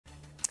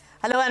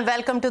Hello and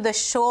welcome to the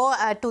show,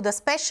 to the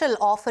special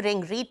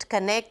offering REIT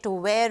Connect,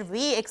 where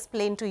we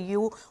explain to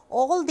you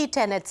all the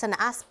tenets and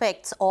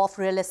aspects of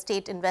real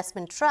estate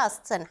investment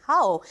trusts and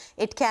how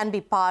it can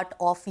be part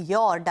of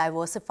your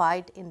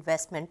diversified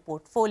investment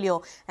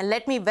portfolio. And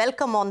let me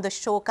welcome on the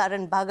show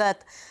Karan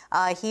Bhagat.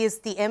 He is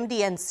the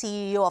MD and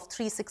CEO of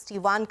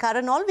 361.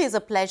 Karan, always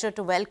a pleasure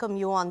to welcome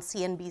you on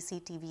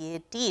CNBC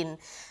TV18.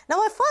 Now,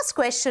 my first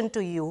question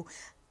to you.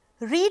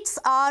 REITs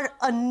are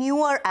a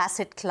newer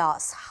asset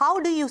class. How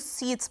do you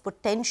see its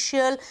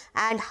potential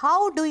and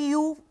how do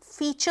you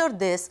feature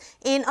this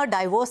in a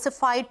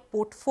diversified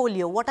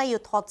portfolio? What are your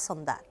thoughts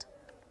on that?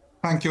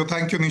 Thank you.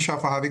 Thank you, Nisha,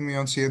 for having me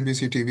on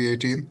CNBC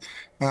TV18.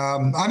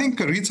 I think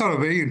REITs are a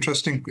very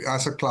interesting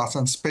asset class,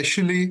 and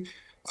especially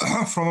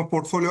from a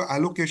portfolio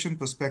allocation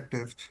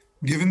perspective,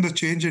 given the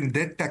change in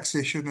debt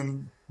taxation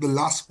in the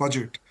last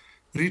budget,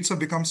 REITs have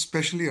become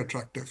especially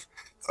attractive.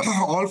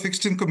 All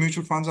fixed income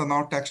mutual funds are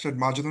now taxed at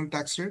marginal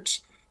tax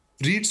rates.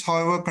 REITs,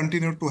 however,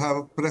 continue to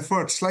have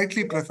a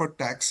slightly preferred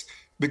tax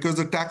because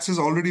the tax is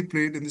already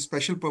paid in the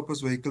special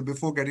purpose vehicle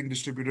before getting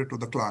distributed to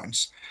the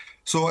clients.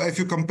 So if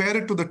you compare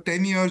it to the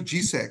 10-year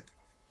GSEC,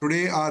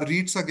 today our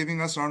REITs are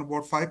giving us around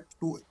about 5.8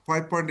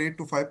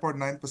 to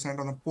 5.9%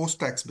 on a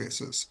post-tax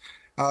basis.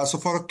 So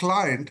for a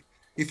client,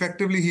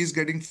 effectively, he's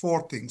getting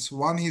four things.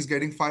 One, he's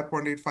getting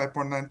 5.8,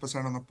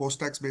 5.9% on a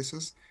post-tax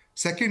basis.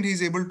 Second,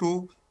 he's able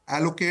to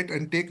allocate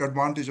and take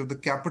advantage of the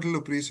capital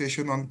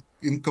appreciation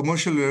in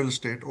commercial real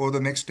estate over the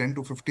next 10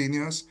 to 15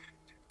 years.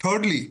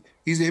 Thirdly,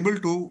 he's able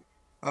to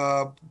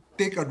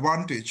take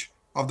advantage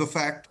of the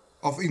fact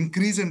of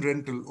increase in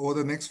rental over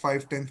the next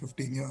 5, 10,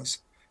 15 years.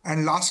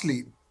 And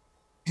lastly,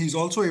 he's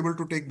also able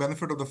to take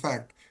benefit of the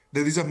fact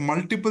there is a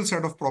multiple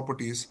set of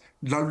properties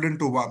lumped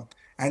into one.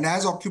 And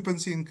as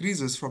occupancy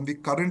increases from the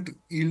current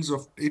yields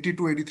of 80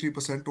 to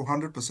 83% to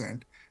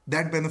 100%,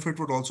 that benefit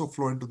would also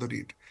flow into the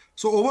REIT.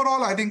 So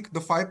overall, I think the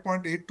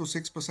 5.8 to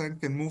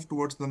 6% can move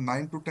towards the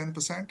 9 to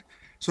 10%.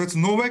 So it's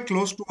nowhere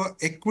close to an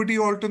equity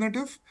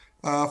alternative.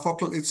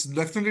 It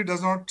definitely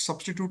does not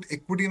substitute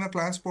equity in a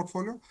client's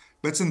portfolio,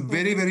 but it's a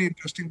very, very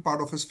interesting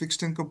part of his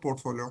fixed income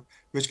portfolio,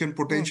 which can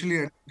potentially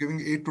end up giving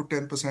 8 to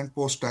 10%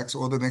 post-tax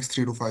over the next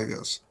 3 to 5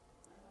 years.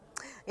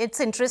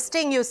 It's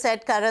interesting you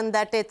said, Karan,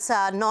 that it's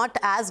not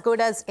as good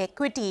as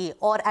equity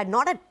or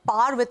not at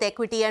par with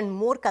equity and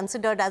more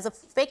considered as a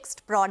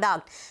fixed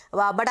product.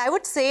 But I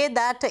would say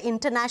that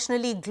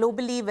internationally,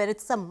 globally, where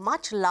it's a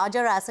much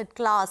larger asset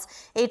class,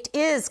 it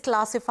is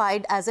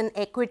classified as an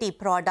equity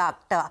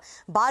product,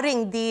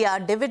 barring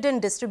the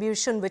dividend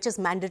distribution, which is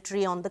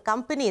mandatory on the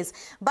companies.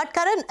 But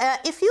Karan,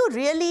 if you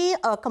really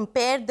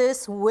compare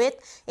this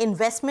with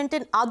investment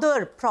in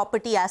other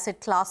property asset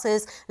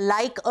classes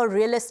like a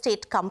real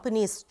estate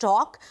company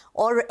stock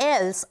or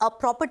else a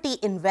property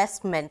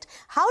investment,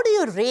 how do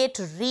you rate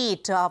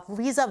REIT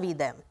vis-a-vis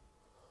them?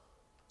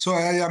 So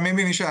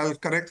maybe, Nisha, I'll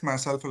correct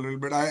myself a little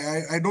bit.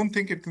 I don't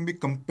think it can be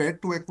compared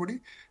to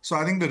equity. So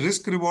I think the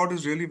risk reward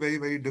is really very,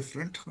 very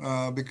different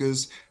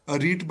because a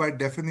REIT by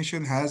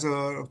definition has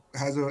a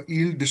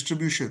yield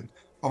distribution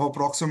of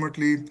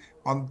approximately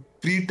on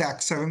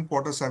pre-tax 7/4,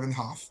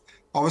 7/2.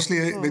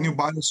 Obviously, when you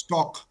buy a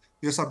stock,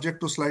 you're subject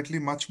to slightly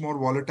much more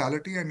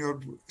volatility and you're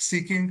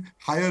seeking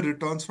higher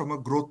returns from a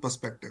growth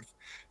perspective.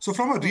 So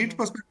from a REIT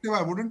perspective,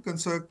 I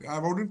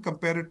wouldn't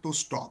compare it to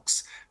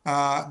stocks.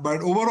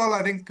 But overall,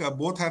 I think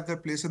both have their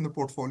place in the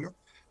portfolio.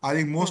 I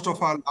think most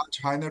of our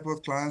large high net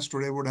worth clients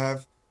today would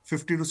have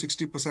 50 to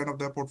 60% of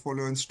their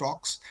portfolio in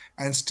stocks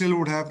and still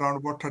would have around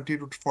about 30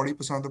 to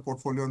 40% of the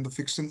portfolio on the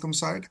fixed income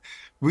side.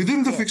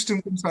 Within the fixed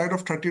income side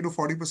of 30 to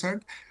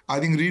 40%, I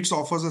think REITs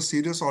offers a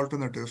serious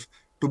alternative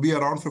to be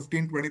around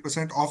 15,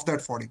 20% of that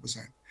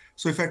 40%.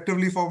 So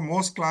effectively for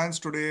most clients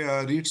today,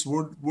 REITs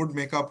would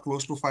make up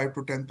close to 5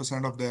 to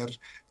 10% of their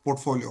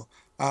portfolio.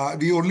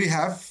 We only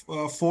have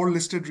 4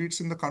 listed REITs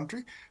in the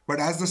country,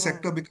 but as the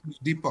sector becomes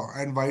deeper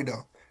and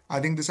wider, I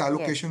think this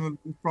allocation will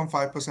move from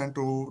 5%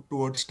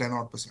 towards 10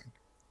 odd percent.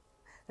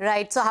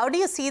 Right. So how do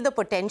you see the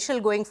potential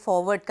going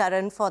forward,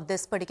 Karan, for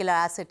this particular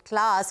asset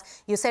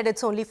class? You said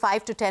it's only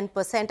 5 to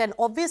 10%, and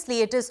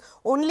obviously it is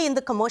only in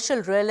the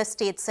commercial real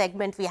estate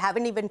segment. We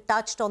haven't even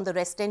touched on the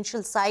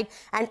residential side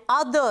and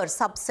other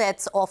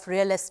subsets of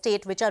real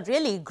estate, which are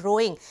really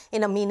growing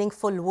in a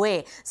meaningful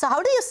way. So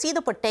how do you see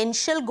the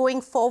potential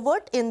going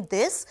forward in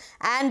this?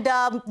 And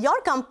your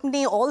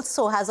company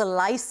also has a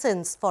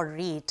license for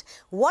REIT.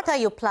 What are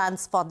your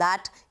plans for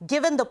that,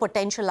 given the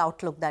potential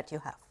outlook that you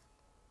have?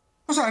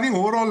 So I think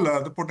overall,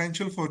 the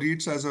potential for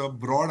REITs as a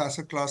broad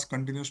asset class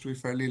continues to be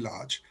fairly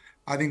large.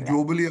 I think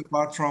globally,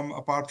 apart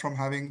from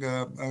having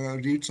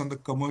REITs on the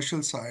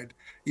commercial side,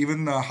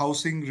 even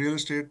housing, real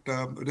estate,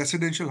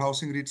 residential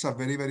housing REITs are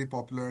very, very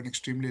popular and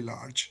extremely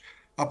large.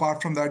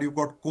 Apart from that, you've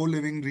got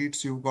co-living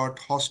REITs, you've got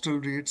hostel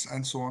REITs,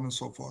 and so on and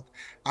so forth.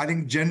 I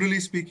think generally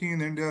speaking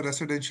in India,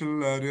 residential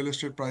real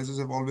estate prices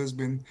have always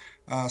been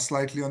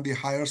slightly on the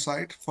higher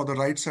side for the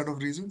right set of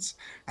reasons.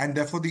 And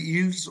therefore, the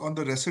yields on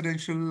the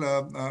residential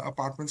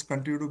apartments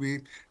continue to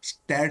be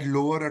tad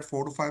lower at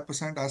 4 to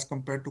 5% as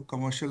compared to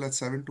commercial at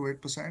 7 to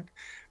 8%.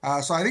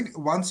 So I think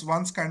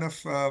once kind of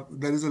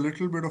there is a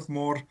little bit of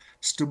more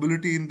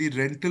stability in the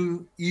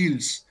rental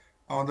yields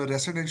on the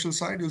residential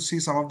side, you'll see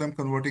some of them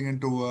converting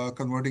into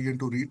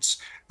REITs.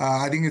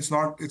 I think it's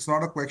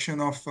not a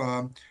question of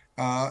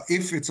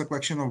if, it's a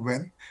question of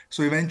when.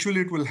 So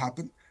eventually it will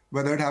happen.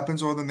 Whether it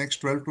happens over the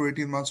next 12 to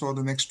 18 months or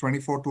the next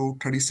 24 to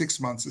 36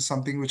 months is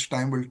something which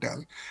time will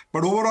tell.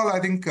 But overall, I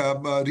think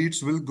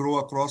REITs will grow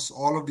across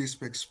all of these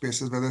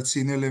spaces, whether it's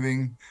senior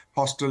living,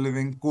 hostel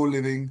living,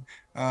 co-living,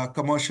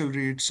 commercial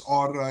REITs,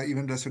 or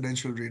even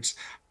residential REITs.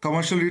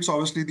 Commercial REITs,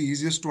 obviously the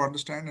easiest to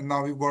understand. And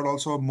now we've got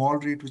also a mall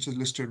REIT, which is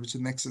listed, which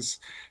is Nexus.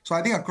 So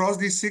I think across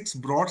these 6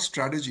 broad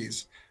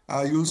strategies,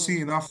 you'll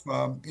see enough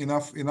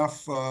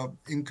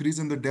increase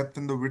in the depth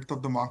and the width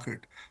of the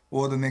market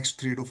over the next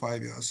 3 to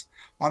 5 years.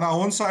 On our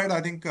own side,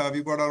 I think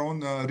we've got our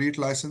own REIT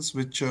license,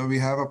 which we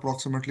have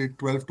approximately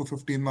 12 to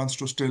 15 months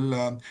to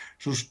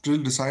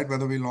still decide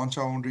whether we launch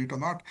our own REIT or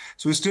not.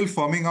 So we're still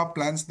firming up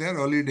plans there,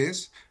 early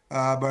days.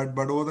 But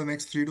over the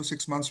next 3 to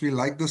 6 months, we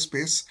like the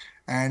space.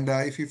 And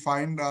if we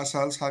find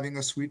ourselves having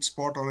a sweet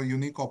spot or a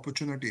unique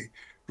opportunity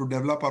to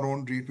develop our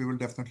own REIT, we will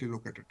definitely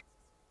look at it.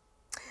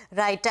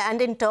 Right.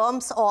 And in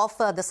terms of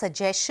the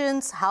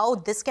suggestions, how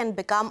this can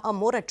become a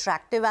more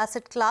attractive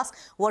asset class,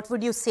 what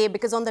would you say?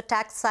 Because on the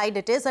tax side,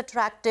 it is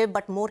attractive,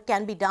 but more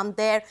can be done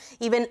there.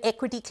 Even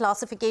equity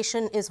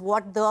classification is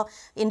what the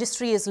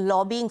industry is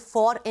lobbying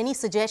for. Any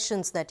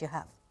suggestions that you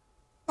have?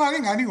 I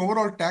think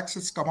overall tax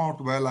has come out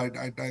well. I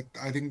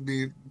think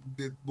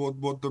both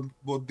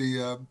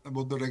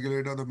the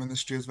regulator, the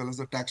ministry, as well as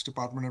the tax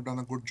department have done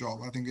a good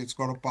job. I think it's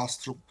got to pass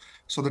through.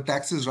 So the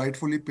tax is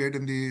rightfully paid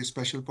in the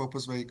special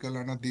purpose vehicle,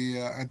 and at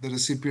the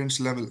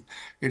recipient's level,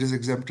 it is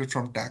exempted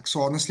from tax.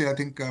 So honestly, I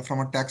think from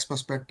a tax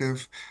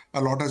perspective,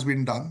 a lot has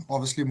been done.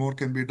 Obviously, more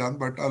can be done,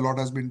 but a lot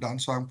has been done.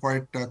 So I'm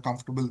quite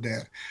comfortable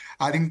there.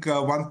 I think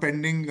one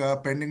pending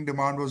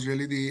demand was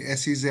really the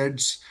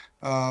SEZ's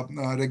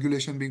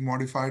regulation being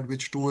modified,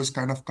 which too has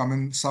kind of come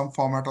in some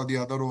format or the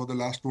other over the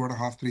last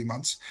 2.5, 3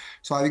 months.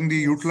 So I think the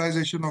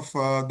utilization of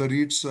the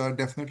REITs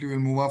definitely will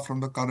move up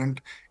from the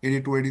current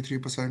 80 to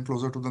 83%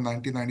 closer to the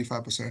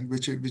 90-95%,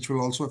 which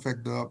will also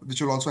help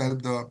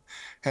the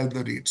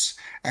REITs.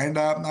 And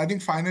I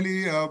think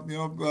finally,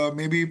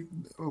 maybe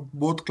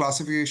both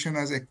classification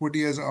as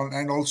equity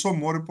and also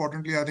more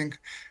importantly, I think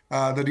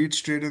the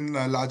REITs trade in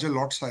larger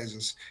lot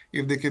sizes.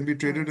 If they can be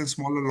traded in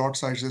smaller lot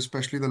sizes,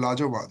 especially the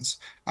larger ones,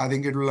 I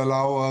think it will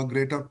allow a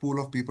greater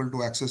pool of people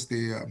to access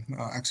the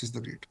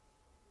REIT.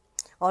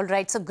 All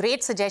right, so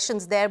great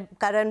suggestions there,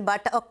 Karan.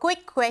 But a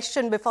quick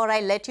question before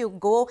I let you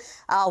go.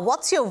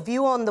 What's your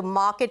view on the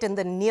market in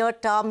the near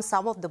term?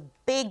 Some of the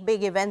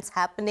big events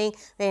happening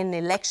in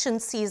election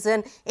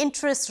season,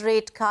 interest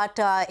rate cut,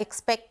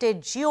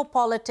 expected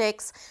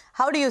geopolitics.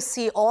 How do you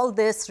see all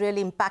this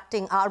really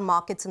impacting our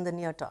markets in the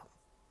near term?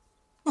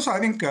 So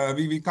I think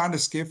we can't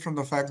escape from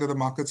the fact that the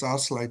markets are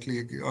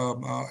slightly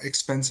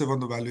expensive on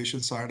the valuation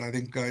side. I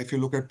think if you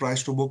look at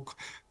price to book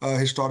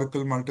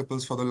historical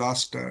multiples for the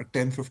last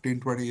 10,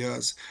 15, 20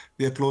 years,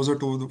 we are closer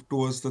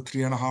towards the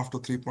 3.5 to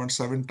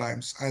 3.7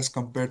 times as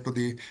compared to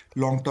the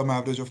long-term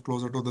average of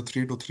closer to the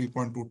 3 to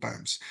 3.2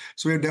 times.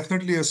 So we are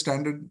definitely a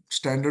standard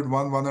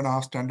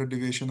 1.5 standard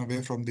deviation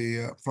away from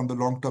the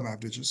long-term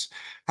averages.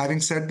 Having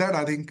said that,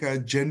 I think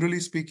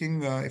generally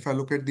speaking, if I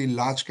look at the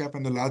large cap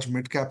and the large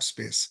mid cap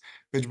space,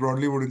 which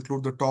broadly would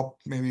include the top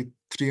maybe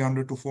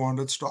 300 to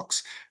 400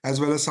 stocks,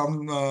 as well as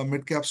some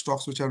mid-cap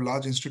stocks which have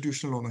large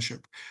institutional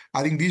ownership.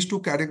 I think these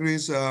two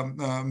categories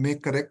may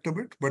correct a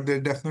bit, but they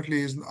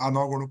definitely are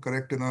not going to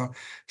correct in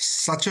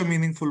such a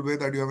meaningful way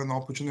that you have an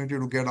opportunity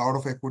to get out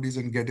of equities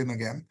and get in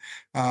again.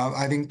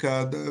 I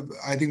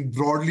think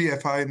broadly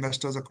FI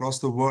investors across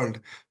the world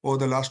over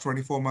the last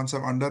 24 months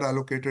have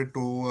under-allocated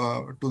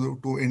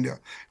to India.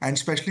 And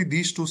especially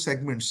these two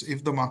segments,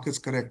 if the market's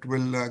correct,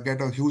 will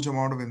get a huge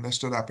amount of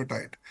investor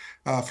appetite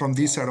from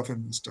these set of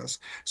investors.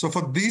 So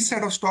for these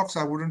set of stocks,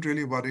 I wouldn't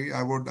really worry.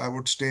 I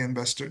would stay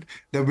invested.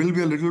 There will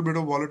be a little bit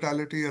of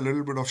volatility, a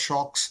little bit of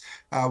shocks.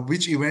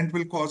 Which event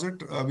will cause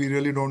it? We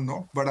really don't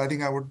know. But I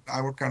think I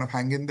would kind of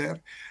hang in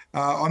there.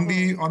 On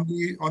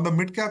the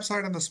mid cap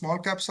side and the small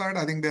cap side,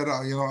 I think there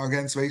are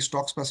again it's very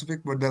stock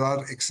specific, but there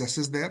are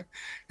excesses there,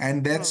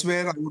 and that's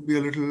where I would be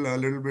a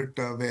little bit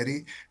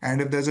wary.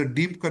 And if there's a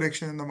deep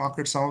correction in the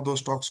market, some of those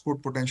stocks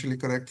could potentially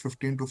correct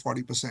 15 to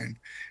 40%,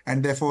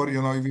 and therefore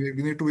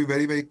we need to be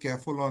very, very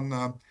careful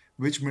on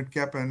which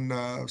mid-cap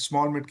and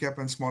small mid-cap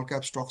and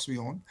small-cap stocks we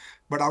own.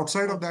 But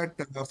outside of that,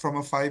 from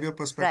a 5-year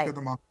perspective,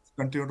 the markets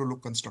continue to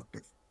look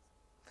constructive.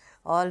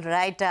 All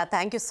right.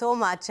 Thank you so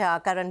much,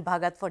 Karan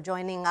Bhagat, for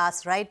joining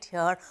us right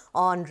here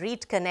on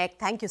REIT Connect.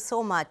 Thank you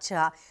so much.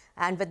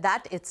 And with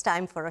that, it's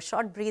time for a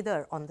short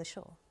breather on the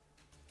show.